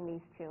between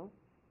these two.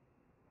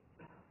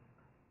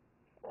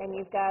 And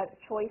you've got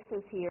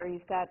choices here.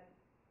 You've got,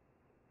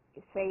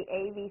 say,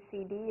 A, B,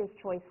 C, D is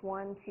choice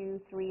 1, 2,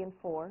 3, and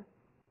 4.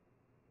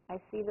 I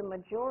see the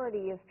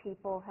majority of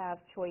people have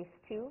choice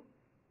 2.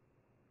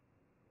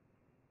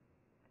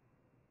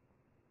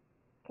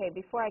 Okay,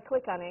 before I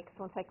click on it, because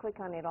once I click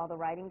on it, all the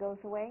writing goes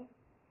away.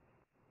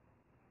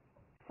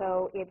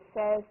 So it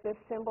says this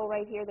symbol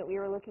right here that we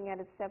were looking at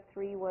step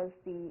 3 was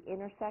the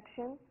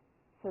intersection.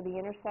 So the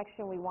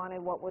intersection, we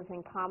wanted what was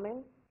in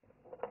common.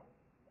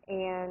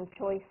 And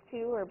choice 2,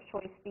 or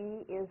choice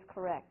B, is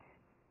correct,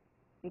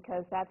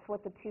 because that's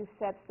what the two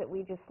sets that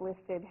we just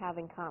listed have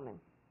in common.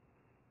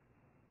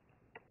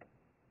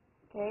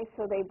 Okay,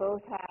 so they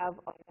both have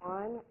a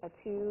 1, a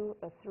 2,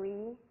 a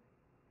 3,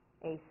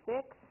 a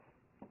 6,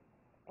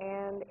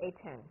 and a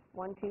 10.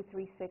 1, 2,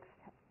 3, 6,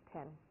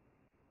 10.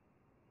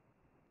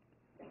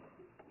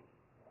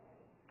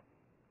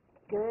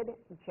 Good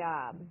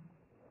job.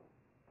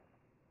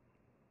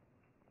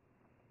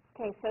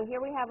 Okay, so here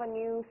we have a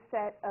new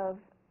set of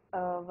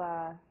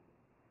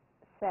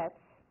sets.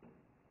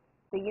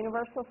 The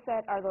universal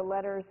set are the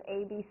letters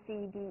A, B,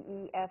 C, D,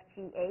 E, F,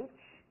 G, H.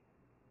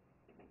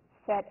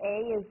 Set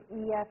A is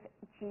E, F,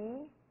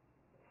 G.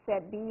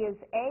 Set B is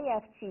A,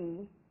 F,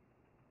 G.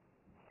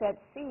 Set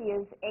C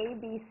is A,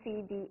 B,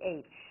 C, D,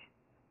 H.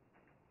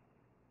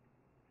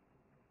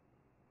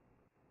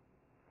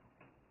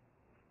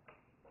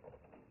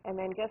 And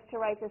then just to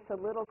write this a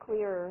little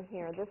clearer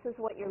here, this is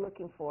what you're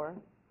looking for.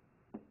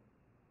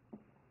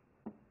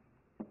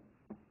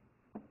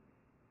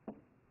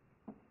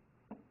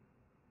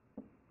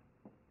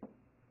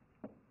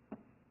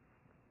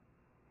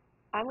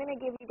 I'm going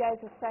to give you guys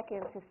a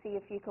second to see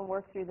if you can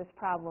work through this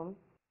problem.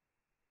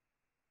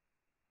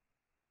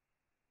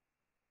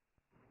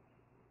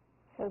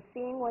 So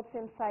seeing what's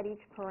inside each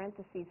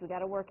parentheses, we've got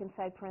to work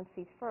inside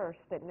parentheses first,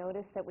 but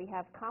notice that we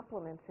have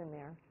complements in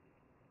there.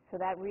 So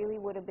that really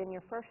would have been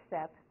your first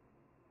step,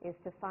 is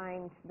to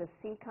find the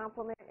C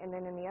complement, and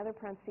then in the other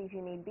parentheses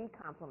you need B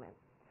complement.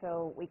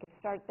 So we can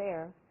start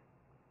there.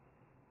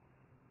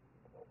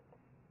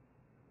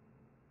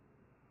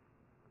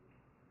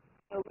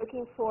 So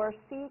looking for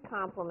C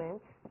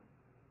complement,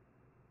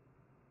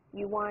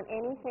 you want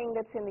anything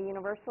that's in the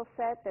universal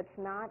set that's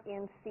not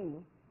in C.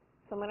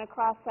 So I'm going to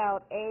cross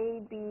out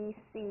A, B,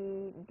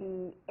 C,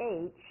 D,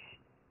 H,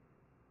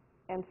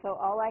 and so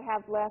all I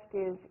have left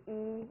is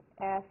E,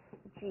 F,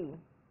 G.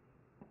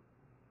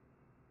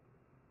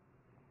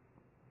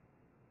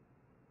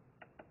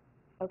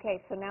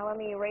 Okay, so now let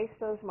me erase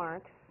those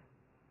marks.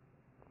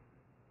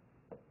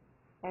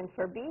 And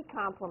for B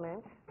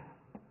complement,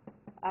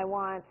 I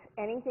want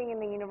anything in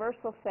the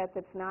universal set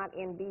that's not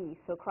in B.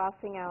 So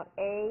crossing out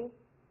A,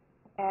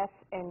 F,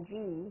 and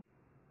G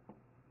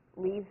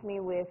leaves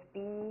me with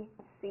B,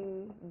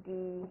 C,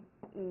 D,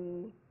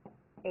 E,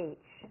 H.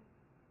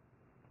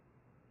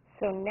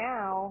 So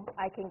now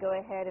I can go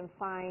ahead and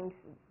find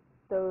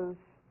those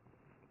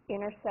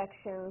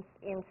intersections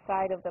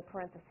inside of the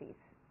parentheses.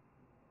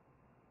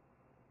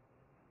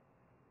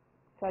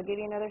 So I'll give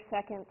you another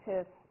second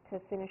to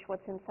finish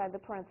what's inside the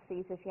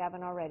parentheses if you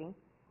haven't already.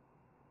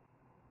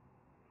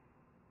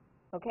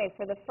 Okay,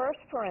 for the first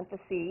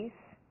parentheses,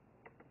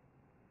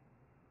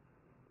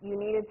 you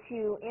needed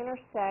to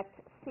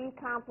intersect C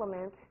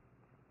complement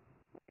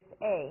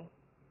with A.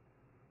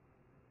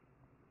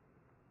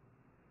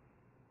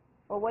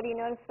 Well, what do you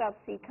notice about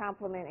C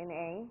complement and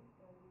A?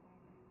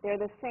 They're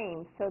the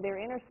same, so their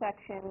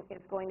intersection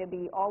is going to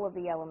be all of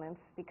the elements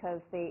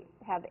because they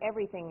have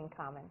everything in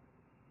common.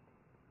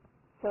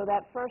 So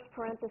that first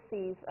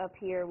parentheses up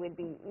here would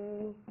be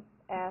E,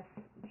 S,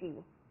 G.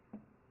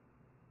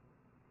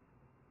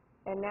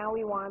 And now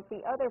we want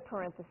the other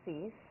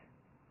parentheses.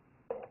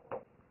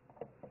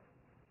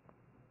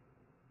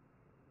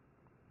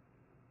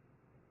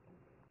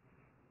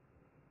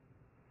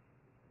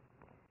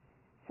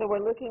 So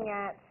we're looking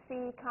at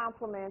C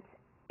complement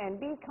and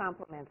B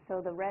complement,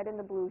 so the red and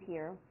the blue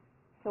here.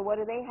 So what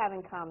do they have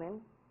in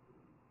common?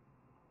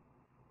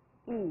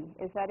 E,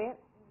 is that it?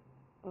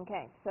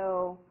 Okay,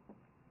 so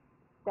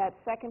that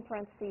second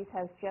parentheses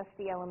has just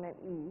the element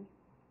E.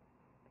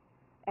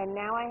 And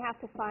now I have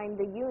to find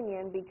the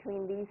union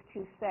between these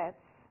two sets.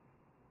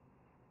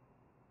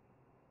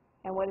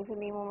 And what does it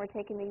mean when we're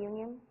taking the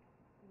union?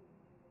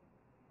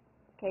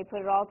 Okay,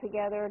 put it all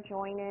together,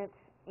 join it,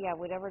 yeah,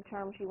 whatever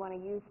terms you want to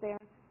use there.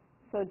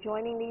 So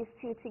joining these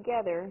two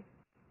together,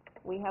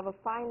 we have a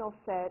final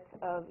set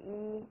of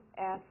E,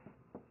 F,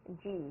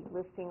 G,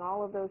 listing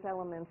all of those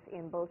elements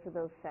in both of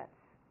those sets.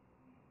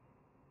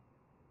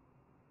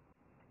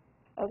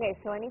 Okay,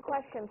 so any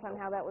questions on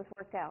how that was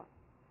worked out?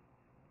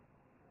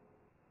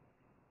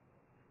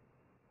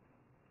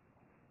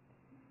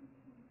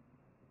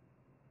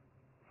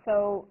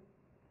 So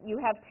you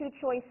have two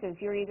choices.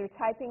 You're either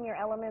typing your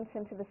elements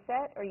into the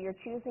set or you're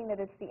choosing that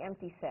it's the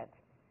empty set.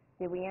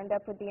 Did we end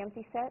up with the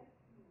empty set?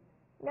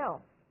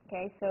 No.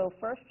 Okay, so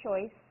first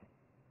choice,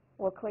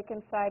 we'll click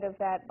inside of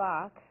that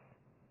box,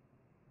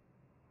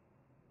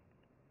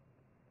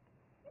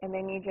 and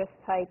then you just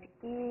type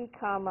E,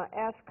 comma,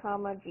 F,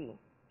 comma, G.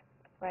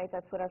 Right?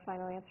 That's what our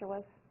final answer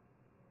was?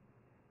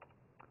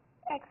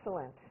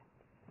 Excellent.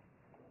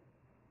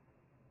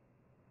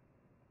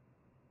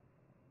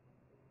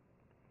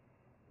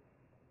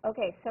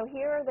 Okay, so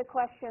here are the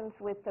questions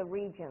with the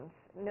regions.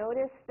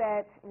 Notice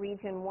that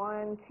region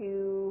 1,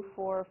 2,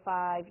 4,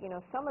 5,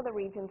 some of the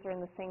regions are in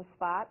the same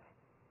spot,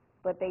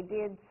 but they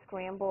did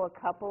scramble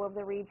a couple of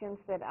the regions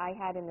that I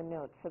had in the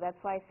notes. So that's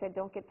why I said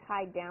don't get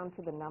tied down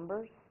to the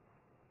numbers,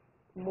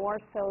 more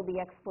so the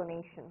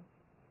explanation.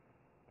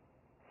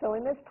 So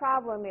in this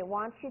problem, it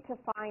wants you to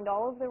find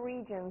all of the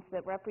regions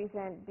that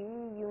represent B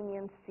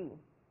union C.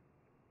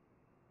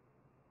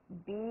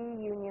 B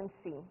union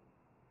C.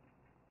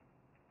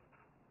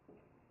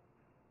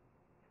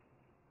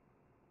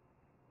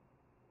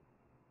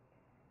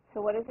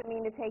 So what does it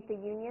mean to take the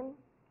union?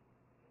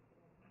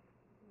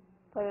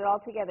 Put it all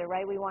together,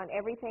 right? We want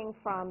everything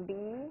from B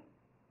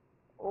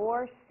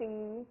or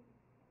C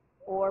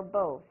or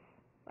both,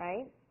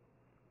 right?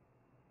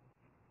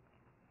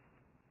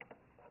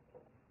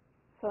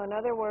 So in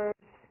other words,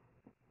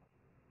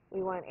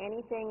 we want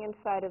anything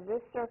inside of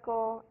this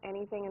circle,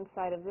 anything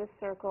inside of this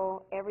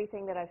circle,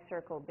 everything that I've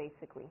circled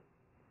basically,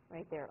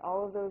 right there.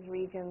 All of those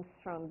regions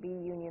from B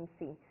union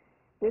C.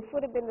 This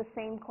would have been the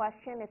same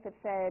question if it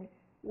said,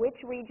 which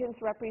regions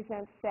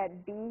represent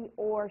set B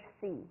or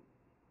C?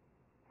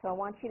 So I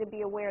want you to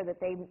be aware that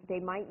they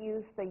might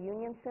use the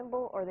union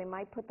symbol or they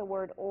might put the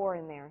word or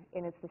in there,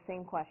 and it's the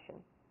same question.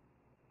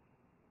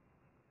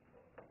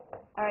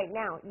 All right,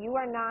 now, you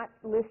are not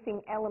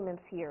listing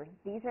elements here.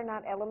 These are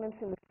not elements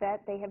in the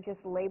set. They have just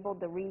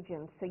labeled the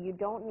regions, so you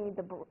don't need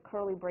the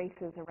curly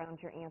braces around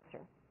your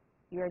answer.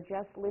 You're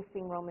just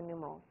listing Roman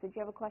numerals. Did you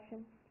have a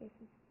question,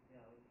 Jason? Yeah,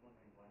 I was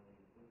wondering why they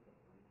use this as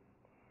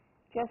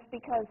a region. Just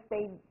because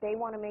they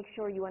want to make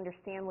sure you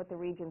understand what the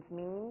regions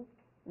mean,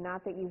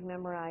 not that you've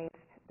memorized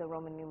the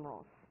Roman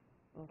numerals,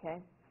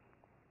 okay?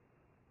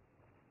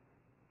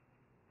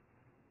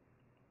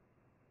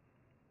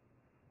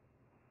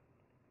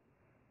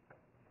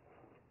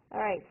 All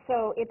right,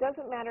 so it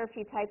doesn't matter if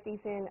you type these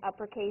in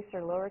uppercase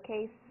or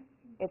lowercase.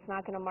 It's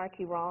not going to mark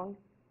you wrong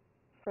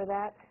for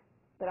that,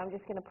 but I'm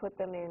just going to put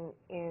them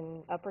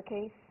in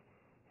uppercase.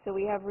 So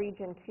we have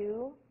region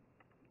 2,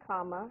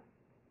 comma.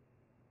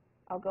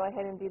 I'll go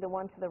ahead and do the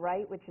one to the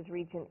right, which is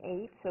region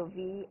 8, so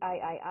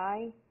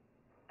VIII,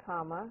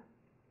 comma.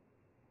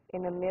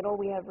 In the middle,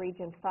 we have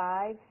region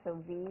 5,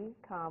 so V,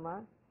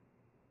 comma.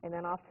 And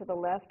then off to the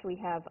left, we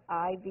have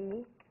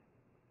IV,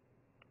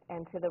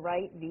 and to the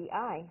right,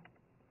 VI.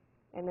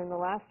 And then the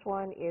last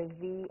one is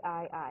VII.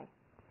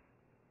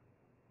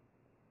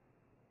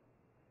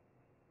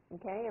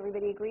 Okay,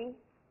 everybody agree?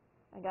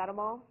 I got them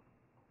all?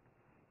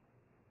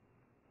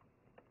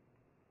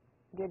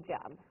 Good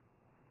job.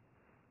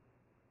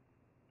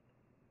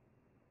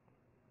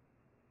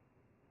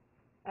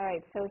 All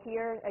right, so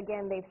here,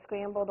 again, they've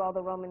scrambled all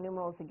the Roman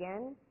numerals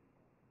again,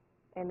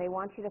 and they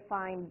want you to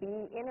find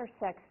B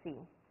intersects C.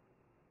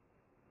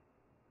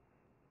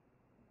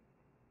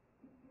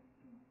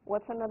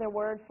 What's another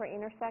word for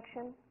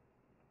intersection?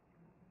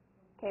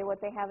 Okay,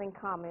 what they have in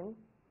common.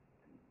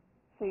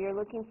 So you're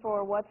looking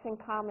for what's in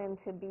common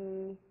to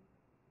B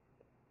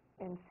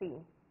and C.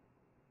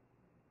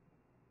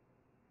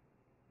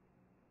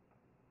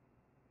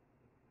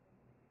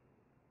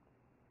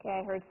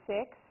 Okay, I heard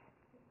 6.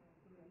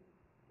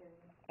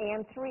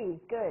 And 3,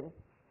 good.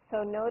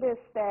 So notice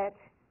that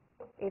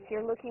if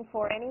you're looking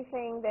for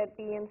anything that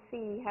B and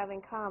C have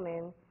in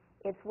common,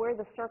 it's where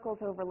the circles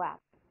overlap,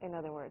 in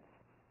other words.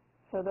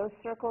 So those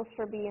circles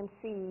for B and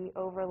C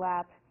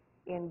overlap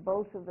in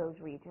both of those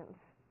regions.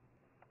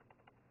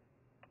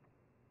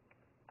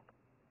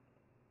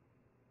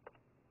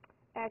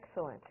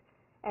 Excellent.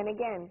 And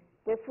again,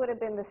 this would have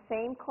been the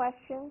same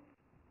question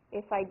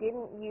if I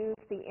didn't use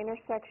the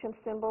intersection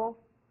symbol,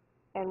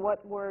 and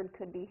what word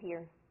could be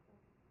here?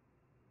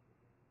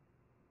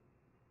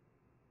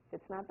 If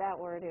it's not that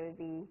word, it would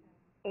be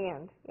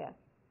and, yeah.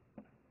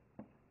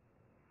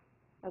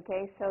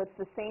 Okay, so it's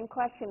the same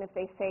question if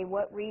they say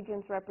what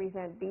regions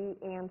represent B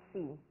and C.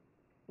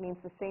 It means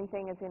the same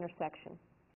thing as intersection.